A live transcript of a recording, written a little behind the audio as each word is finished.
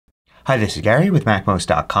Hi, this is Gary with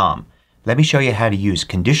MACMOST.com. Let me show you how to use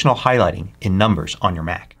conditional highlighting in Numbers on your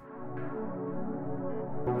Mac.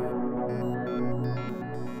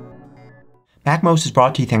 MACMOST is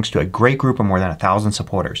brought to you thanks to a great group of more than 1,000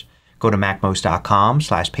 supporters. Go to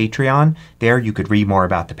MACMOST.com/Patreon. There you could read more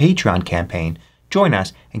about the Patreon campaign, join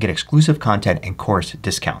us, and get exclusive content and course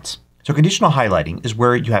discounts. So conditional highlighting is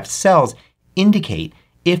where you have cells indicate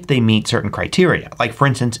if they meet certain criteria. Like for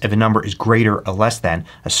instance if a number is greater or less than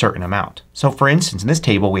a certain amount. So for instance in this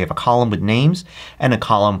table we have a column with names and a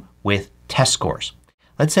column with test scores.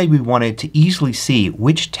 Let's say we wanted to easily see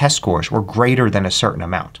which test scores were greater than a certain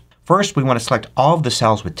amount. First we want to select all of the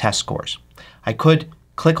cells with test scores. I could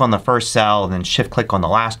click on the first cell and then shift click on the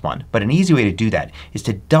last one. But an easy way to do that is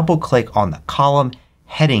to double click on the column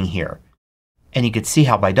heading here. And you can see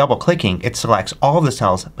how by double clicking it selects all of the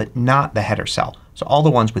cells but not the header cell. So all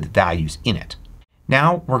the ones with values in it.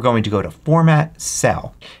 Now we're going to go to Format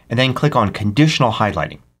Cell and then click on Conditional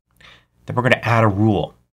Highlighting. Then we're going to add a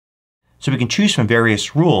rule. So we can choose from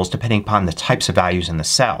various rules depending upon the types of values in the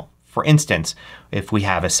cell. For instance, if we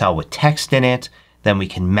have a cell with text in it, then we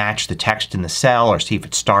can match the text in the cell or see if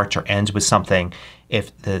it starts or ends with something.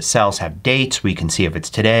 If the cells have dates we can see if it's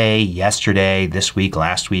today, yesterday, this week,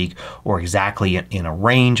 last week, or exactly in a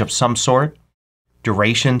range of some sort.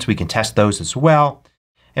 Durations, we can test those as well.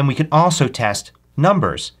 And we can also test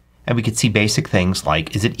numbers. And we can see basic things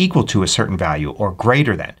like is it equal to a certain value or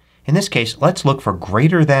greater than. In this case let's look for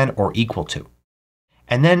greater than or equal to.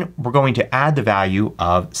 And then we're going to add the value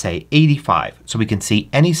of say 85 so we can see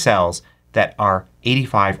any cells that are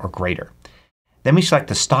 85 or greater. Then we select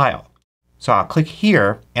the style. So I'll click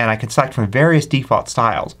here and I can select from various default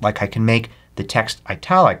styles. Like I can make the text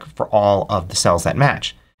italic for all of the cells that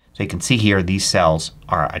match. So you can see here these cells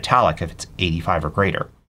are italic if it's 85 or greater.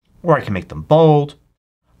 Or I can make them bold.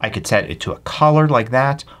 I could set it to a color like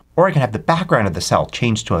that. Or I can have the background of the cell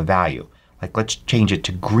changed to a value. Like let's change it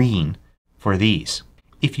to green for these.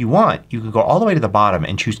 If you want you could go all the way to the bottom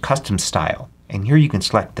and choose Custom Style. And here you can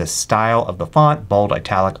select the style of the font, bold,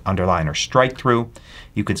 italic, underline, or strike through.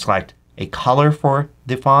 You can select a color for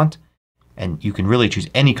the font. And you can really choose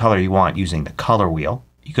any color you want using the color wheel.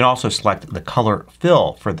 You can also select the color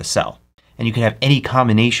fill for the cell. And you can have any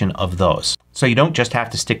combination of those. So you don't just have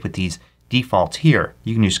to stick with these defaults here.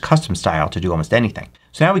 You can use Custom Style to do almost anything.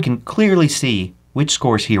 So now we can clearly see which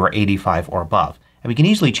scores here are 85 or above. And we can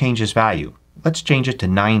easily change this value. Let's change it to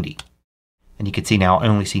 90. And you can see now I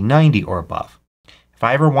only see 90 or above. If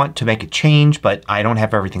I ever want to make a change but I don't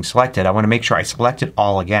have everything selected, I want to make sure I select it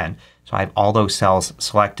all again. So I have all those cells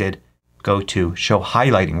selected. Go to Show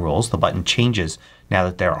Highlighting Rules. The button changes now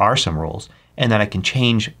that there are some rules. And then I can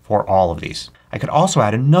change for all of these. I could also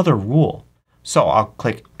add another rule. So I'll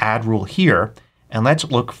click Add Rule here and let's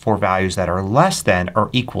look for values that are less than or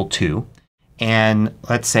equal to, and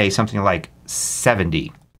let's say something like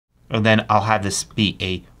 70. And then I'll have this be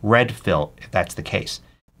a red fill if that's the case.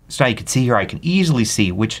 So now you can see here I can easily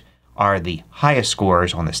see which are the highest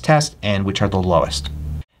scores on this test and which are the lowest.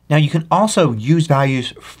 Now you can also use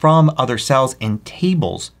values from other cells and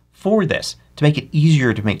tables for this to make it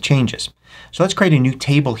easier to make changes. So let's create a new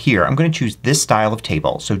table here. I'm going to choose this style of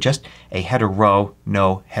table. So just a header row,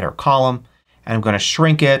 no header column. And I'm going to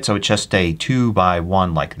shrink it so it's just a 2 by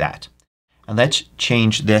 1 like that. And let's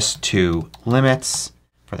change this to limits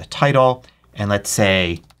for the title. And let's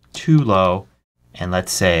say too low and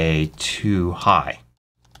let's say too high.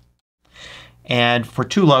 And for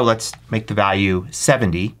too low let's make the value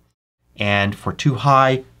 70. And for too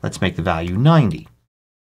high let's make the value 90.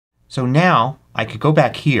 So now I could go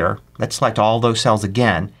back here. Let's select all those cells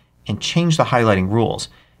again and change the highlighting rules.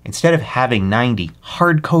 Instead of having 90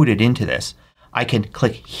 hard coded into this I can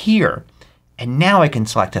click here and now I can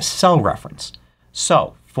select a cell reference.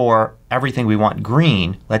 So for everything we want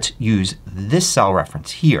green let's use this cell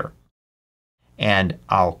reference here. And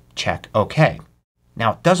I'll check OK.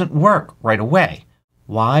 Now it doesn't work right away.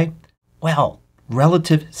 Why? Well,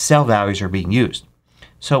 relative cell values are being used.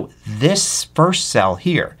 So this first cell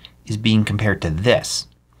here is being compared to this.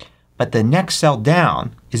 But the next cell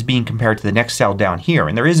down is being compared to the next cell down here.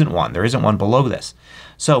 And there isn't one. There isn't one below this.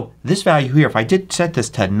 So this value here, if I did set this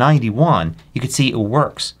to 91, you can see it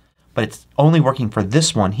works. But it's only working for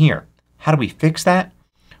this one here. How do we fix that?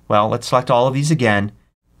 Well, let's select all of these again.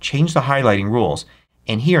 Change the highlighting rules.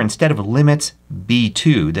 And here instead of limits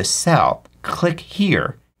B2, this cell, click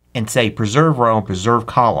here and say preserve row and preserve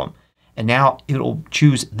column. And now it'll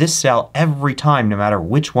choose this cell every time no matter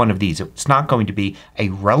which one of these. It's not going to be a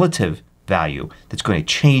relative value that's going to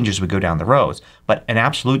change as we go down the rows, but an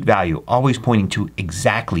absolute value always pointing to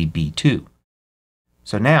exactly B2.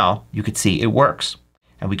 So now you can see it works.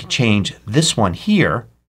 And we can change this one here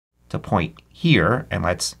to point here. And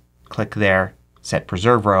let's click there, set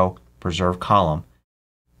preserve row, preserve column.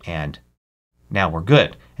 And now we're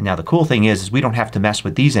good. And now the cool thing is we don't have to mess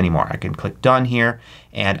with these anymore. I can click done here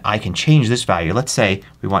and I can change this value. Let's say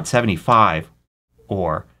we want 75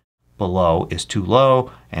 or below is too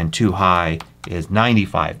low and too high is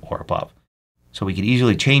 95 or above. So we can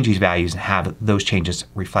easily change these values and have those changes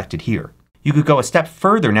reflected here. You could go a step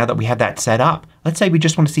further now that we have that set up. Let's say we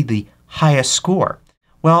just want to see the highest score.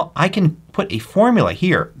 Well, I can put a formula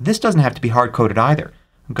here. This doesn't have to be hard coded either.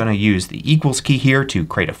 I'm going to use the equals key here to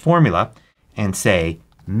create a formula and say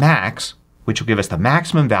max, which will give us the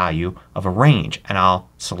maximum value of a range. And I'll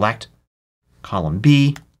select column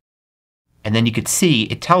B. And then you could see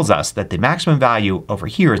it tells us that the maximum value over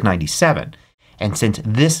here is 97. And since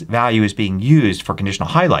this value is being used for conditional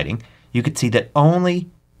highlighting, you could see that only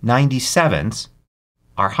 97s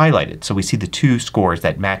are highlighted. So we see the two scores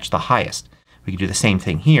that match the highest. We can do the same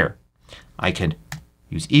thing here. I can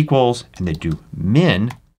use equals and then do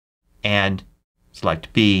min and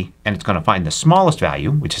select B, and it's going to find the smallest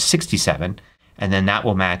value, which is 67, and then that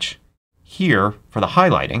will match here for the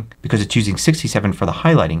highlighting because it's using 67 for the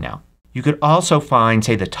highlighting now. You could also find,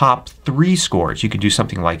 say, the top 3 scores. You could do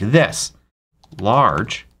something like this.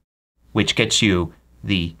 Large, which gets you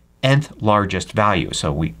the nth largest value.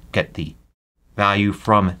 So we get the value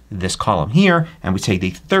from this column here and we say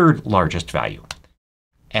the third largest value.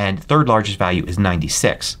 And third largest value is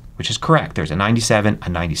 96, which is correct. There's a 97, a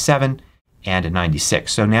 97, and a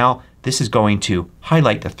 96. So now this is going to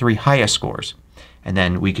highlight the 3 highest scores. And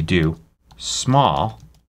then we could do small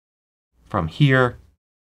from here,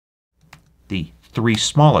 the 3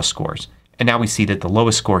 smallest scores. And now we see that the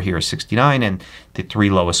lowest score here is 69 and the 3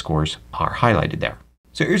 lowest scores are highlighted there.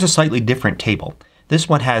 So here's a slightly different table. This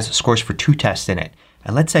one has scores for 2 tests in it.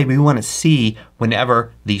 And let's say we want to see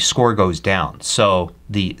whenever the score goes down. So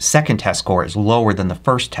the second test score is lower than the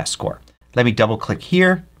first test score. Let me double click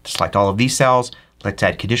here to select all of these cells. Let's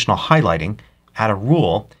add conditional highlighting, add a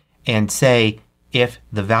rule, and say if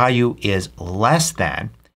the value is less than,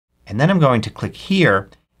 and then I'm going to click here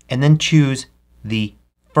and then choose the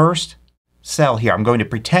first cell here. I'm going to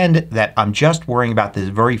pretend that I'm just worrying about this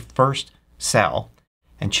very first cell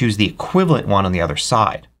and choose the equivalent one on the other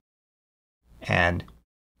side. And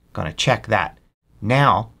I'm going to check that.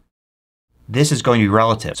 Now this is going to be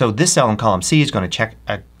relative. So this cell in column C is going to check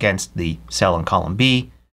against the cell in column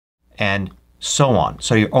B and so on.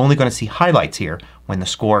 So you're only going to see highlights here when the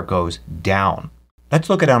score goes down. Let's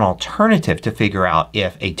look at an alternative to figure out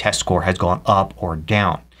if a test score has gone up or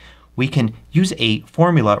down. We can use a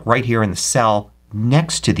formula right here in the cell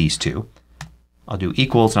next to these two. I'll do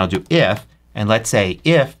equals and I'll do if. And let's say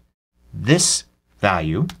if this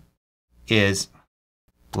value is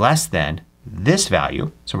less than this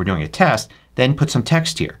value, so we're doing a test, then put some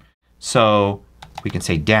text here. So we can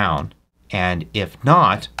say down, and if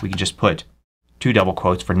not, we can just put 2 double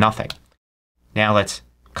quotes for nothing. Now let's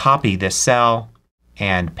copy this cell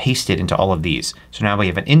and paste it into all of these. So now we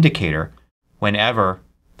have an indicator whenever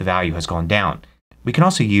the value has gone down. We can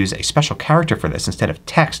also use a special character for this instead of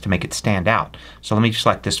text to make it stand out. So let me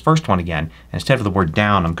select this first one again. And instead of the word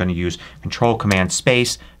down, I'm going to use Control Command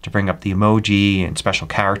Space to bring up the emoji and special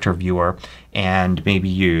character viewer, and maybe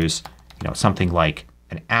use something like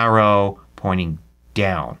an arrow pointing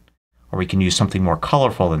down. Or we can use something more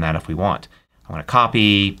colorful than that if we want. I want to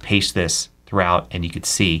copy, paste this throughout, and you could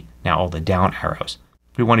see now all the down arrows.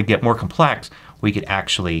 If we want to get more complex, we could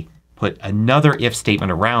actually put another if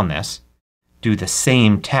statement around this. Do the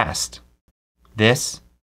same test. This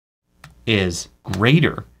is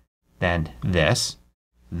greater than this.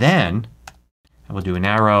 Then I will do an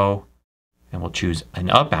arrow and we'll choose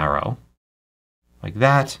an up arrow like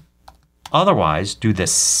that. Otherwise, do the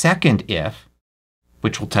second if,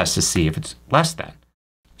 which will test to see if it's less than.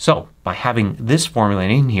 So by having this formula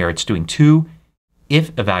in here, it's doing 2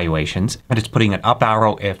 if evaluations, and it's putting an up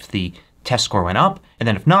arrow if the test score went up, and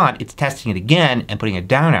then if not, it's testing it again and putting a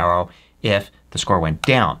down arrow if the score went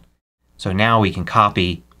down. So now we can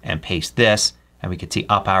copy and paste this, and we can see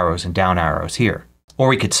up arrows and down arrows here. Or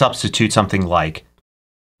we could substitute something like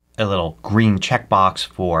a little green checkbox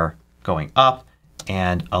for going up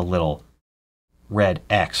and a little red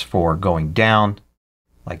X for going down,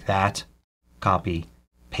 like that. Copy,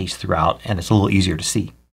 paste throughout, and it's a little easier to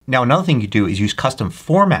see. Now another thing you do is use custom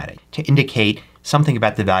formatting to indicate something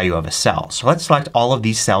about the value of a cell. So let's select all of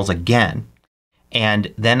these cells again,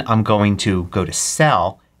 and then I'm going to go to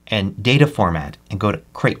Cell and Data Format and go to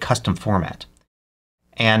Create Custom Format.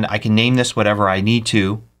 And I can name this whatever I need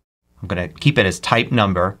to. I'm going to keep it as type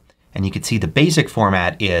number, And you can see the basic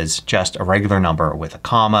format is just a regular number with a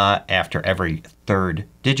comma after every third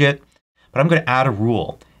digit. But I'm going to add a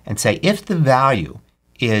rule and say if the value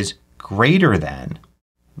is greater than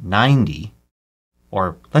 90,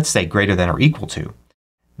 or let's say greater than or equal to,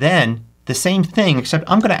 then the same thing except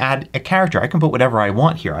I'm going to add a character. I can put whatever I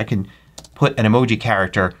want here. I can put an emoji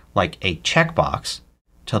character like a checkbox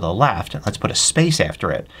to the left and let's put a space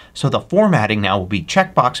after it. So the formatting now will be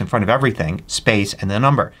checkbox in front of everything, space, and the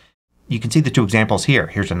number. You can see the two examples here.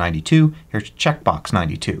 Here's a 92. Here's checkbox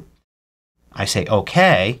 92. I say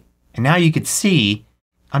OK, and now you can see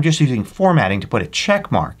I'm just using formatting to put a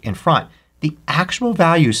check mark in front. The actual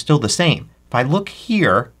value is still the same. If I look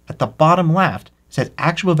here at the bottom left, it says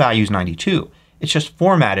actual value is 92. It's just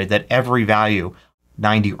formatted that every value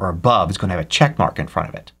 90 or above is going to have a check mark in front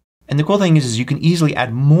of it. And the cool thing is you can easily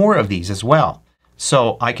add more of these as well.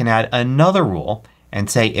 So I can add another rule and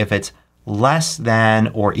say if it's less than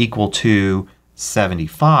or equal to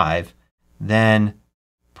 75, then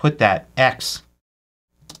put that X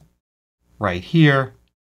right here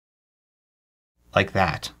like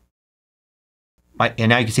that. And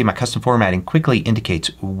now you can see my custom formatting quickly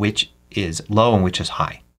indicates which is low and which is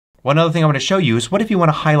high. One other thing I want to show you is what if you want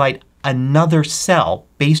to highlight another cell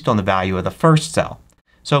based on the value of the first cell.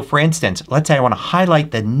 So for instance, let's say I want to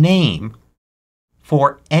highlight the name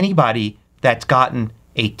for anybody that's gotten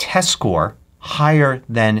a test score higher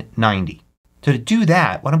than 90. So to do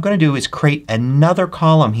that, what I'm going to do is create another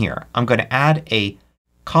column here. I'm going to add a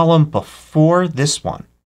column before this one.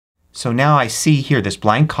 So now I see here this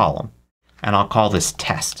blank column and I'll call this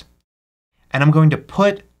test. And I'm going to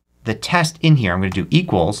put the test in here. I'm going to do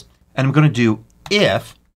equals and I'm going to do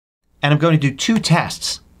if, and I'm going to do two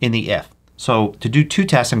tests in the if. So to do two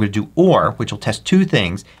tests I'm going to do or, which will test two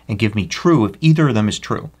things and give me true if either of them is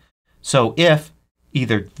true. So if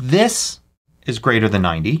either this is greater than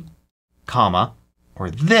 90, comma, or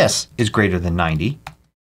this is greater than 90,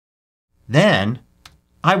 then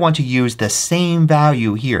I want to use the same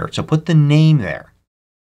value here. So put the name there.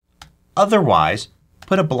 Otherwise,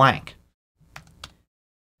 put a blank.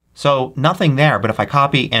 So nothing there, but if I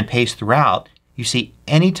copy and paste throughout, you see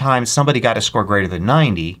anytime somebody got a score greater than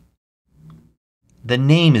 90, the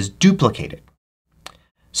name is duplicated.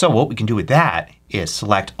 So what we can do with that is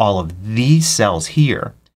select all of these cells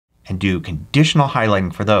here and do conditional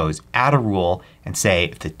highlighting for those, add a rule, and say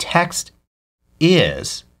if the text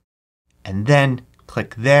is, and then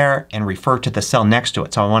click there and refer to the cell next to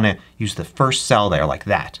it. So I want to use the first cell there like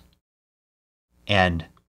that. And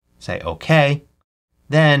say OK.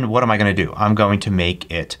 Then what am I going to do? I'm going to make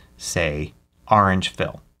it say orange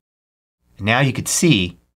fill. And now you can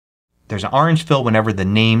see there's an orange fill whenever the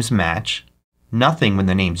names match. Nothing when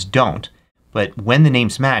the names don't. But when the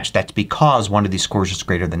names match, that's because one of these scores is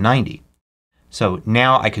greater than 90. So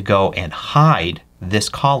now I could go and hide this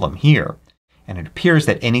column here. And it appears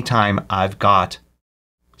that anytime I've got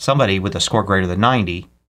somebody with a score greater than 90,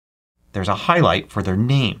 there's a highlight for their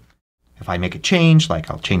name. If I make a change, like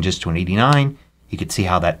I'll change this to an 89, you can see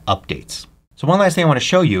how that updates. So one last thing I want to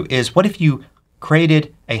show you is what if you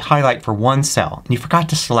created a highlight for one cell and you forgot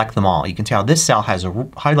to select them all. You can see how this cell has a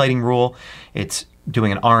highlighting rule. It's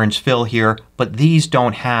doing an orange fill here, but these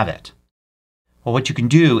don't have it. Well, what you can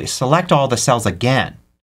do is select all the cells again.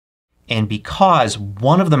 And because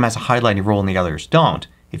one of them has a highlighting rule and the others don't,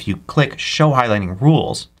 if you click Show Highlighting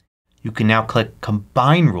Rules, you can now click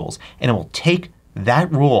Combine Rules and it will take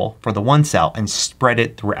that rule for the one cell and spread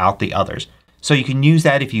it throughout the others. So you can use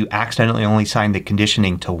that if you accidentally only assign the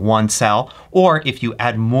conditioning to one cell, or if you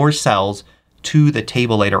add more cells to the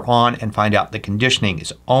table later on and find out the conditioning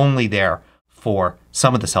is only there for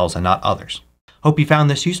some of the cells and not others. Hope you found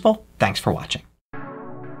this useful. Thanks for watching.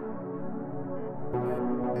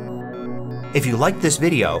 If you liked this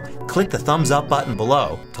video, click the thumbs up button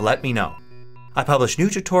below to let me know. I publish new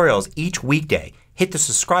tutorials each weekday. Hit the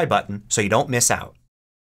subscribe button so you don't miss out.